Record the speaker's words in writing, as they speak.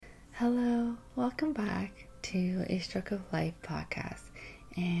Hello, welcome back to A Stroke of Life podcast,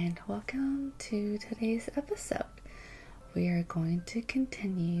 and welcome to today's episode. We are going to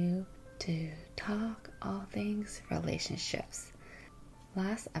continue to talk all things relationships.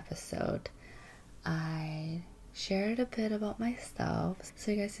 Last episode, I shared a bit about myself so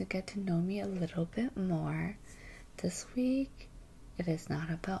you guys could get to know me a little bit more. This week, it is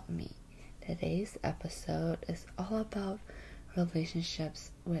not about me. Today's episode is all about relationships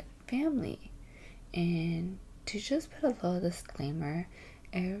with family. And to just put a little disclaimer,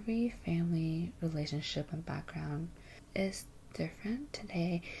 every family relationship and background is different.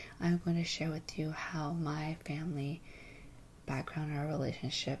 Today, I'm going to share with you how my family background or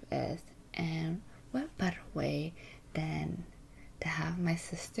relationship is, and what better way than to have my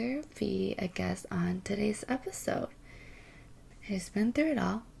sister be a guest on today's episode. She's been through it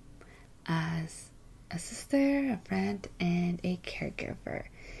all as a sister, a friend, and a caregiver.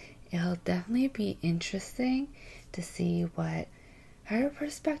 It'll definitely be interesting to see what her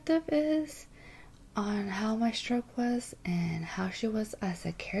perspective is on how my stroke was and how she was as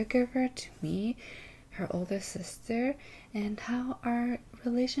a caregiver to me, her older sister, and how our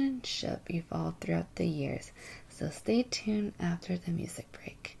relationship evolved throughout the years. So stay tuned after the music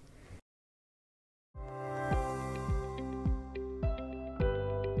break.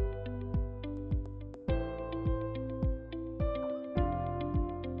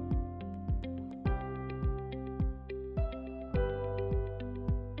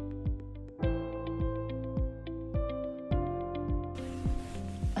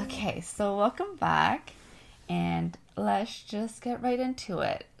 Okay, so welcome back, and let's just get right into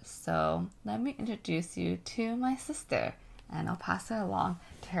it. So let me introduce you to my sister, and I'll pass it along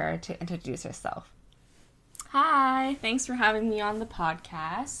to her to introduce herself. Hi, thanks for having me on the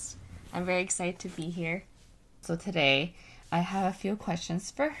podcast. I'm very excited to be here. So today, I have a few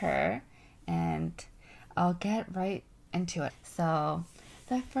questions for her, and I'll get right into it. So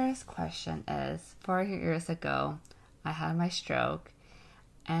the first question is, 4 years ago, I had my stroke.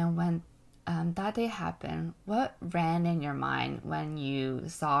 And when that day happened, what ran in your mind when you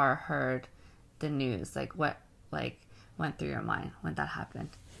saw or heard the news? What went through your mind when that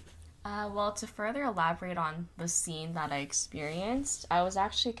happened? Well, to further elaborate on the scene that I experienced, I was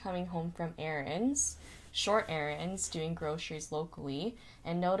actually coming home from short errands, doing groceries locally,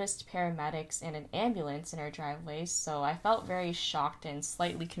 and noticed paramedics and an ambulance in our driveway, so I felt very shocked and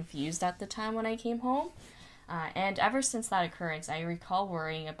slightly confused at the time when I came home. And ever since that occurrence, I recall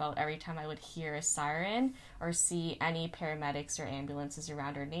worrying about every time I would hear a siren or see any paramedics or ambulances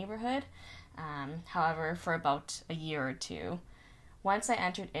around our neighborhood. However, for about a year or two. Once I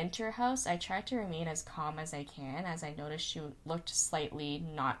entered into her house, I tried to remain as calm as I can, as I noticed she looked slightly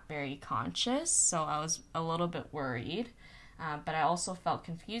not very conscious, so I was a little bit worried. But I also felt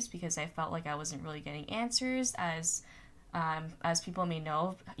confused because I felt like I wasn't really getting answers, as people may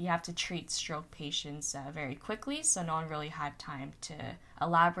know, you have to treat stroke patients very quickly, so no one really had time to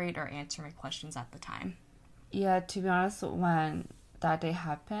elaborate or answer my questions at the time. Yeah, to be honest, when that day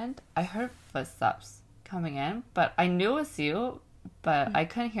happened, I heard footsteps coming in, but I knew it was you, but I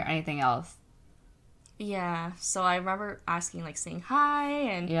couldn't hear anything else. Yeah, so I remember saying hi,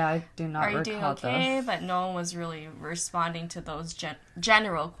 and yeah, I do not are you doing okay? Those. But no one was really responding to those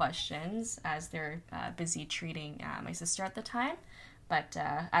general questions as they're busy treating my sister at the time. But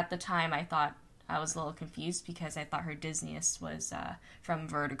at the time, I thought I was a little confused because I thought her dizziness was from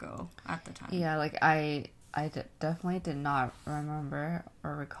vertigo at the time. Yeah, definitely did not remember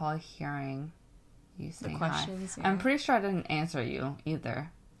or recall hearing you saying the questions. Hi. Yeah. I'm pretty sure I didn't answer you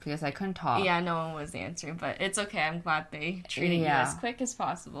either, because I couldn't talk. Yeah, no one was answering, but it's okay. I'm glad they treated you as quick as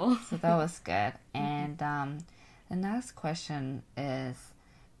possible. So that was good. And the next question is,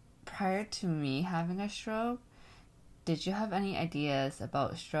 prior to me having a stroke, did you have any ideas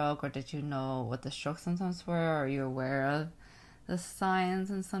about stroke, or did you know what the stroke symptoms were? Or are you aware of the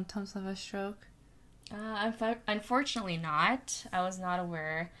signs and symptoms of a stroke? Unfortunately not. I was not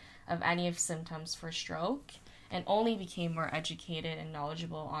aware of any of symptoms for stroke, and only became more educated and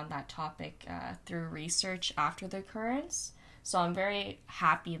knowledgeable on that topic through research after the occurrence. So I'm very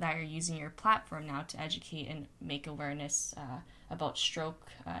happy that you're using your platform now to educate and make awareness about stroke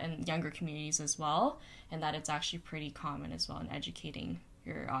in younger communities as well, and that it's actually pretty common as well, in educating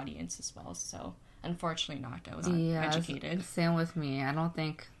your audience as well. So unfortunately not. I was not educated. Same with me. I don't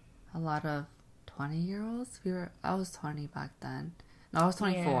think a lot of 20-year-olds, I was 20 back then. No, I was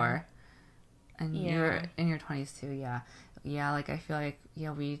 24. Yeah. And you were in your 20s too, yeah. Yeah, I feel like,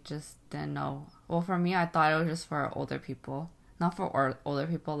 we just didn't know. Well, for me, I thought it was just for older people. Not for older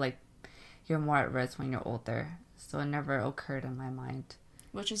people, you're more at risk when you're older. So it never occurred in my mind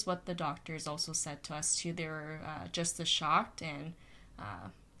which is what the doctors also said to us too. They were just as shocked, and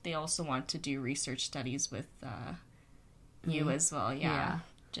they also want to do research studies with you as well. Yeah.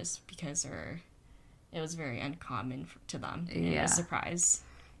 Just because it was very uncommon to them. And a surprise.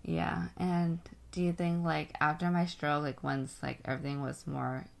 Yeah. And do you think, like, after my stroke, like, once, like, everything was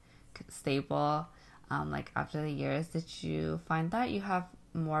more stable, like, after the years, did you find that you have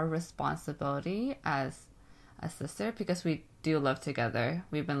more responsibility as a sister? Because we do live together.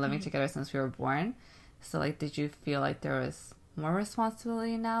 We've been living together since we were born. So, like, did you feel like there was more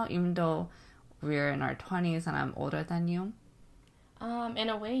responsibility now, even though we're in our 20s and I'm older than you? In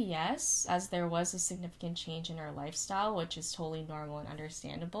a way, yes, as there was a significant change in our lifestyle, which is totally normal and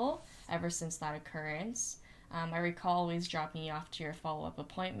understandable ever since that occurrence. I recall always dropping you off to your follow-up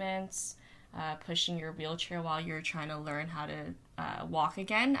appointments, pushing your wheelchair while you're trying to learn how to walk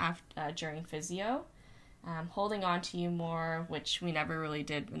again during physio, holding on to you more, which we never really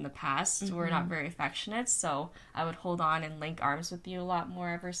did in the past. We're not very affectionate, so I would hold on and link arms with you a lot more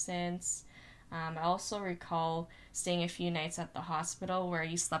ever since. I also recall staying a few nights at the hospital where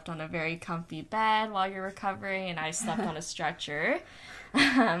you slept on a very comfy bed while you're recovering, and I slept on a stretcher.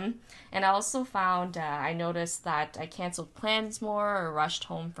 And I also found, I noticed that I canceled plans more or rushed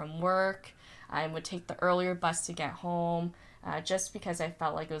home from work. I would take the earlier bus to get home, just because I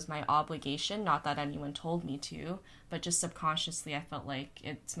felt like it was my obligation, not that anyone told me to, but just subconsciously I felt like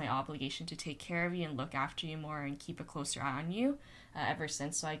it's my obligation to take care of you and look after you more and keep a closer eye on you. Ever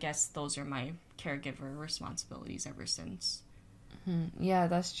since. So I guess those are my caregiver responsibilities ever since. Yeah,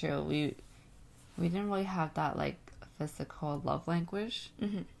 that's true. We didn't really have that, like, physical love language.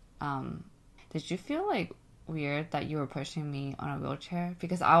 Did you feel, like, weird that you were pushing me on a wheelchair?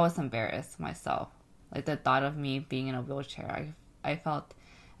 Because I was embarrassed myself. Like, the thought of me being in a wheelchair, I felt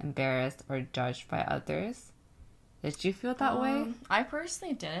embarrassed or judged by others. Did you feel that way? I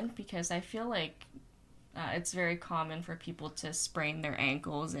personally didn't, because I feel like it's very common for people to sprain their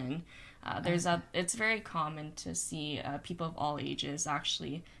ankles, and it's very common to see people of all ages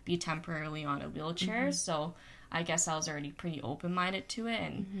actually be temporarily on a wheelchair. So I guess I was already pretty open-minded to it,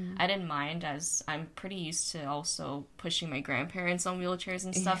 and I didn't mind, as I'm pretty used to also pushing my grandparents on wheelchairs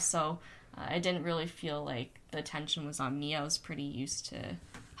and stuff. So I didn't really feel like the attention was on me. I was pretty used to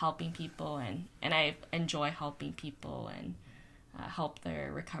helping people, and I enjoy helping people and help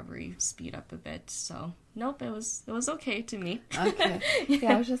their recovery speed up a bit. So nope, it was okay to me. Okay.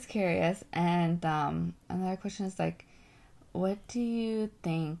 Yeah, I was just curious. And another question is, like, what do you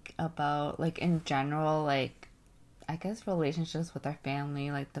think about, like, in general, like, I guess relationships with our family,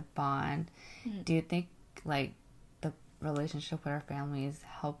 like the bond? Do you think, like, the relationship with our families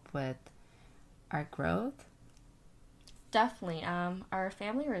help with our growth? Definitely. Our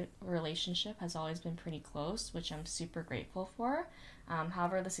family relationship has always been pretty close, which I'm super grateful for.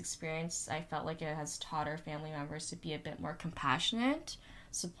 However, this experience, I felt like it has taught our family members to be a bit more compassionate,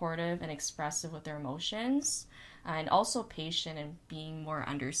 supportive, and expressive with their emotions, and also patient and being more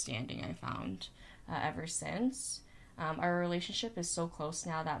understanding, I found, ever since. Our relationship is so close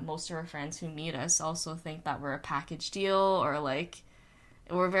now that most of our friends who meet us also think that we're a package deal, or, like,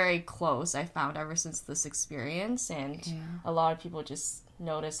 we're very close, I found, ever since this experience. And a lot of people just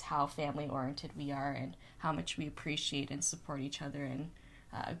notice how family-oriented we are and how much we appreciate and support each other, and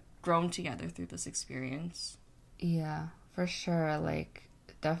grown together through this experience. Yeah, for sure. Like,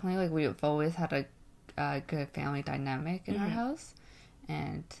 definitely, like, we've always had a good family dynamic in our house.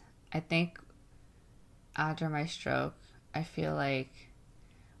 And I think after my stroke, I feel like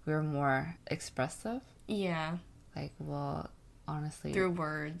we were more expressive. Yeah. Like, well, honestly, through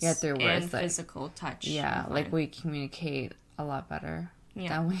words. Yeah, through words. And like, physical touch. Yeah, like, we communicate a lot better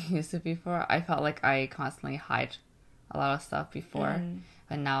than we used to before. I felt like I constantly hide a lot of stuff before.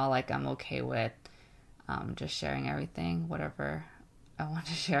 But now, like, I'm okay with just sharing everything, whatever I want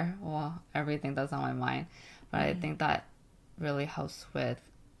to share. Well, everything that's on my mind. But I think that really helps with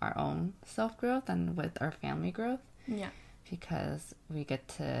our own self-growth and with our family growth. Yeah. Because we get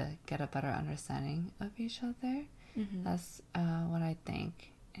to get a better understanding of each other. That's what I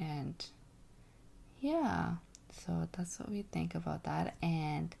think. And yeah, so that's what we think about that.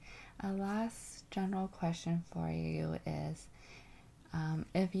 And a last general question for you is,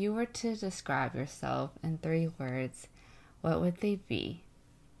 if you were to describe yourself in 3 words, what would they be?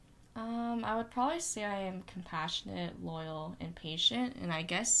 I would probably say I am compassionate, loyal, and patient. And I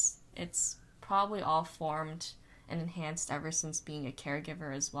guess it's probably all formed and enhanced ever since being a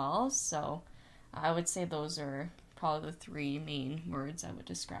caregiver as well. So I would say those are probably the 3 main words I would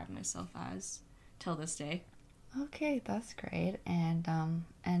describe myself as till this day. Okay, that's great. And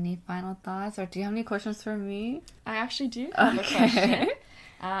any final thoughts, or do you have any questions for me? I actually do have a question.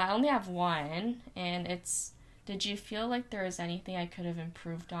 I only have one, and it's, did you feel like there was anything I could have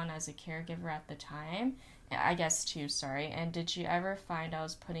improved on as a caregiver at the time? I guess two, sorry. And did you ever find I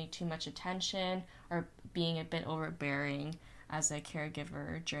was putting too much attention or being a bit overbearing as a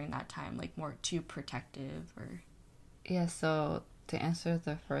caregiver during that time, like more too protective or... Yeah, so to answer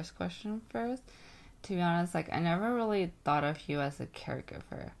the first question first, to be honest, like I never really thought of you as a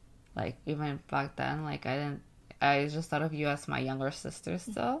caregiver. Like even back then, like I just thought of you as my younger sister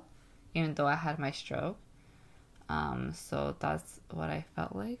still, even though I had my stroke. So that's what I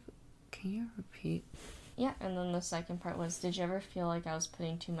felt like. Can you repeat? Yeah, and then the second part was, did you ever feel like I was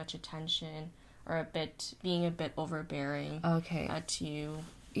putting too much attention or being a bit overbearing to you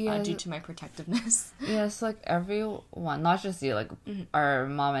due to my protectiveness? Yes, like everyone, not just you, like our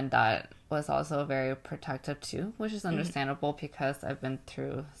mom and dad was also very protective too, which is understandable because I've been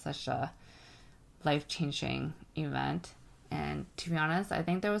through such a life-changing event. And to be honest, I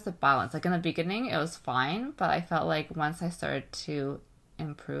think there was a balance. Like in the beginning, it was fine, but I felt like once I started to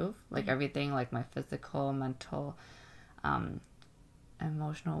improve, like everything, like my physical, mental,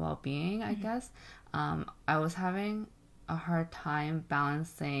 emotional well-being, I guess, I was having a hard time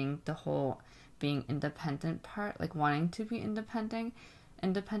balancing the whole being independent part, like wanting to be independent,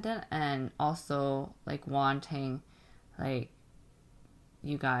 and also like wanting, like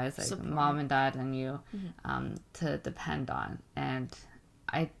you guys, like support. Mom and dad and you, to depend on. And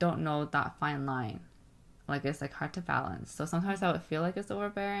I don't know that fine line. Like it's like hard to balance. So sometimes I would feel like it's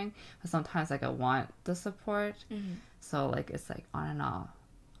overbearing, but sometimes like I want the support. So like it's like on and off.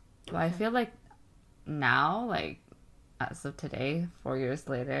 But I feel like now, like as of today, 4 years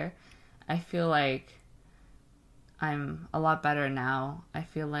later, I feel like I'm a lot better now. I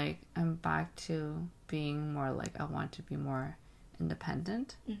feel like I'm back to being more like I want to be more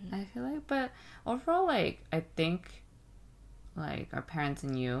independent. I feel like, but overall, like I think like our parents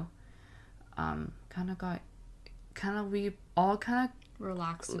and you we all kind of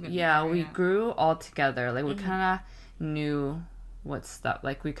relaxed a bit. We grew all together. Like we kind of knew what stuff,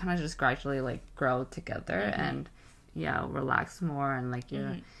 like we kind of just gradually like grow together and relax more, and like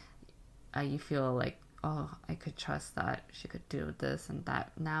you feel like, oh, I could trust that she could do this and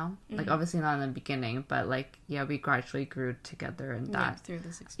that now. Like obviously not in the beginning, but like we gradually grew together and that through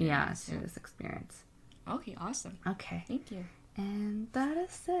this experience. Through this experience. Okay, awesome. Okay. Thank you. And that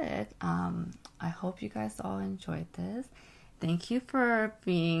is it. I hope you guys all enjoyed this. Thank you for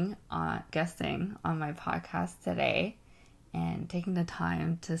being guesting on my podcast today and taking the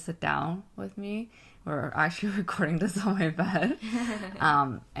time to sit down with me. We're actually recording this on my bed.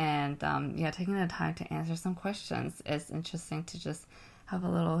 Taking the time to answer some questions. It's interesting to just have a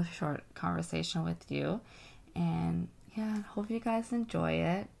little short conversation with you. And hope you guys enjoy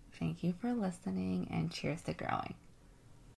it. Thank you for listening, and cheers to growing.